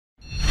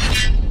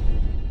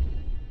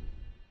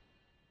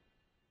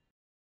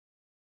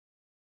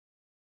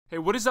Hey,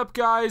 what is up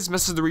guys,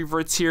 Mr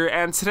TheRevertz here,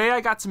 and today I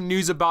got some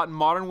news about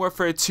Modern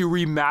Warfare 2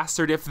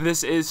 Remastered, if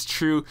this is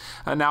true.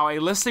 Now, a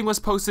listing was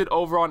posted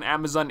over on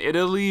Amazon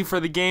Italy for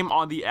the game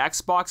on the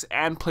Xbox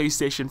and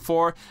PlayStation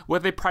 4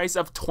 with a price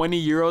of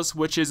 20 euros,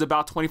 which is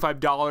about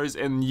 $25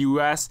 in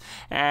US,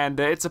 and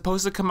it's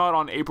supposed to come out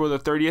on April the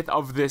 30th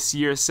of this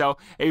year, so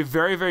a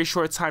very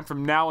short time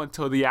from now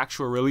until the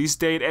actual release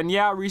date. And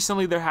yeah,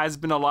 recently there has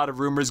been a lot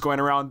of rumors going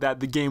around that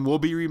the game will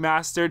be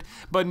remastered,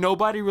 but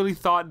nobody really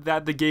thought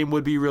that the game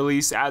would be released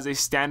as a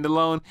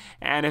standalone.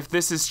 And if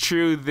this is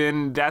true,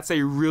 then that's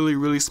a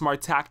really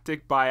smart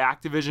tactic by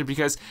Activision,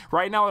 because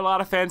right now a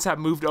lot of fans have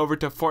moved over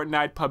to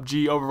Fortnite,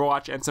 PUBG,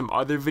 Overwatch, and some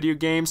other video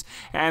games,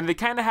 and they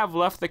kind of have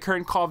left the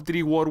current Call of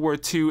Duty World War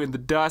II in the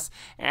dust.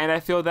 And I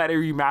feel that a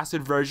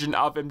remastered version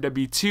of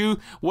MW2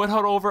 would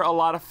hold over a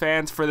lot of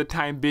fans for the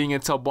time being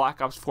until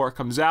Black Ops 4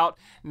 comes out.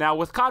 Now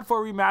with COD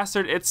 4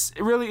 Remastered, it's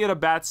really in a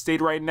bad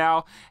state right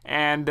now,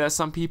 and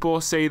some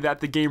people say that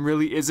the game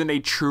really isn't a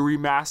true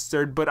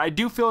remastered, but I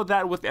do feel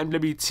that with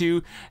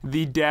MW2,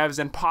 the devs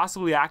and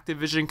possibly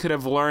Activision could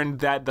have learned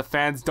that the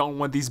fans don't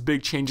want these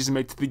big changes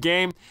made to the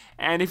game.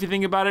 And if you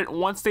think about it,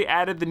 once they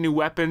added the new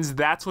weapons,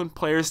 that's when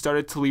players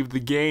started to leave the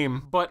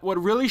game. But what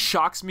really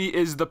shocks me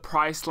is the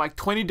price. Like,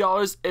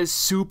 $20 is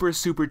super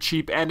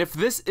cheap, and if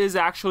this is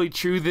actually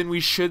true, then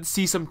we should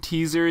see some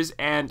teasers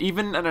and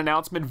even an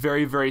announcement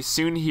very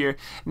soon here.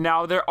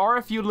 Now, there are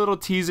a few little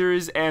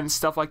teasers and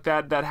stuff like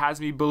that that has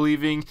me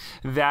believing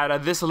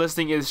that this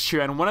listing is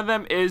true, and one of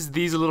them is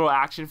these little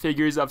action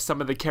figures of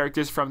some of the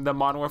characters from the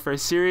Modern Warfare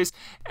series,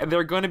 and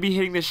they're going to be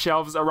hitting the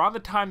shelves around the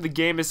time the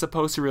game is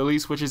supposed to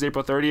release, which is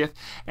April 30th,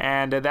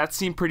 and that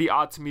seemed pretty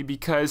odd to me,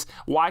 because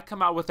why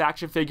come out with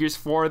action figures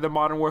for the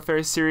Modern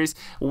Warfare series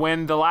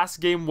when the last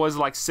game was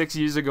like 6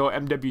 years ago,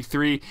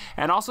 MW3?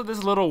 And also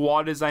this little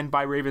wall design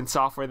by Raven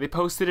Software, they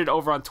posted it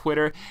over on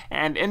Twitter,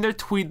 and in their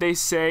tweet they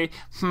say,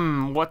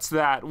 what's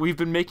that? We've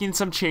been making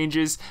some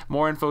changes,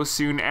 more info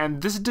soon.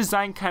 And this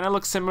design kind of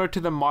looks similar to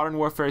the Modern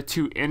Warfare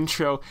 2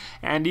 intro,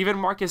 and even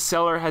Marcus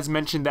Seller has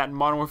mentioned that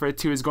Modern Warfare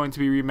 2 is going to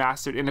be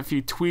remastered in a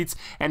few tweets,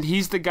 and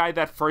he's the guy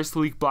that first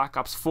leaked Black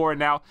Ops 4.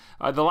 Now,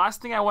 the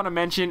last thing I want to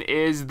mention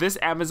is this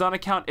Amazon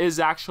account is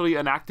actually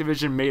an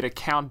Activision made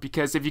account,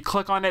 because if you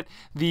click on it,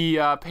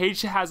 the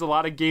page has a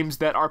lot of games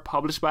that are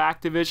published by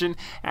Activision,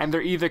 and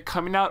they're either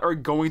coming out or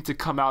going to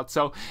come out.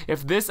 So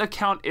if this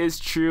account is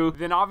true,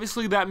 then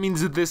obviously that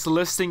means that this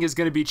listing is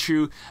going to be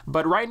true,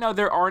 but right now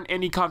there aren't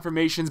any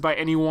confirmations by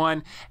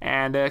anyone,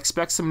 and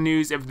expect some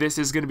news if this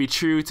is going to be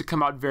true to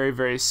come out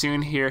very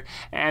soon here,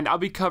 and I'll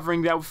be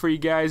covering that for you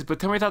guys. But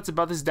tell me your thoughts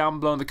about this down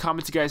below in the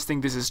comments. You guys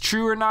think this is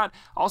true or not?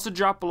 Also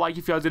drop a like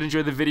if y'all did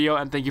enjoy the video,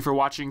 and thank you for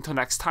watching. Until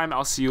next time,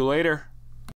 I'll see you later.